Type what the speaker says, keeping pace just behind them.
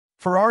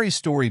Ferrari's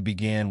story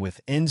began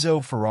with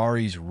Enzo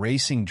Ferrari's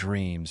racing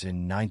dreams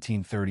in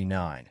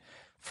 1939.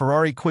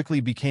 Ferrari quickly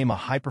became a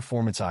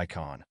high-performance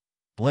icon,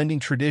 blending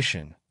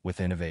tradition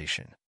with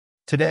innovation.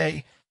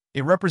 Today,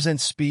 it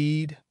represents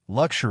speed,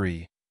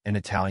 luxury, and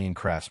Italian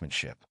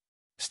craftsmanship.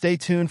 Stay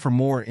tuned for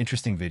more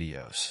interesting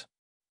videos.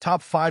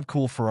 Top 5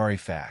 cool Ferrari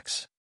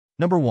facts.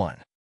 Number 1.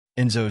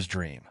 Enzo's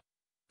dream.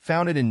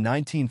 Founded in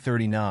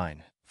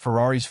 1939,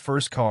 Ferrari's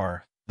first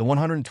car, the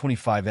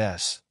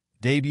 125S,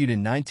 debuted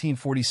in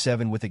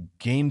 1947 with a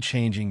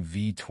game-changing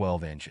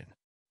V12 engine.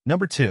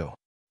 Number 2.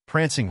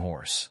 Prancing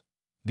Horse.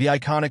 The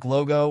iconic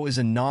logo is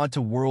a nod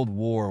to World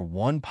War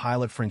I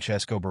pilot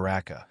Francesco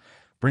Baracca,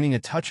 bringing a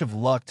touch of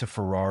luck to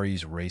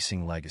Ferrari's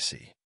racing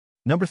legacy.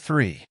 Number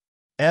 3.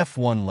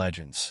 F1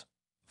 Legends.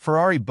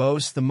 Ferrari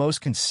boasts the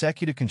most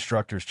consecutive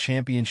Constructors'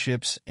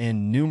 Championships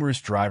and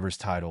numerous drivers'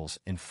 titles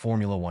in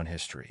Formula One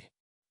history.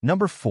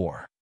 Number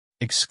 4.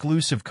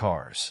 Exclusive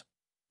Cars.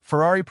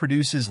 Ferrari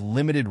produces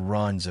limited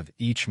runs of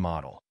each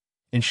model,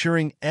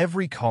 ensuring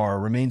every car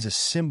remains a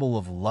symbol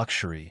of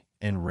luxury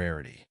and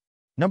rarity.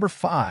 Number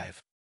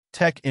 5.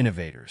 Tech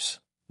Innovators.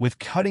 With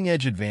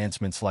cutting-edge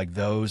advancements like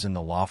those in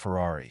the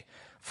LaFerrari,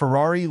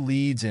 Ferrari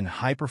leads in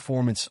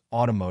high-performance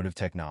automotive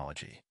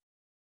technology.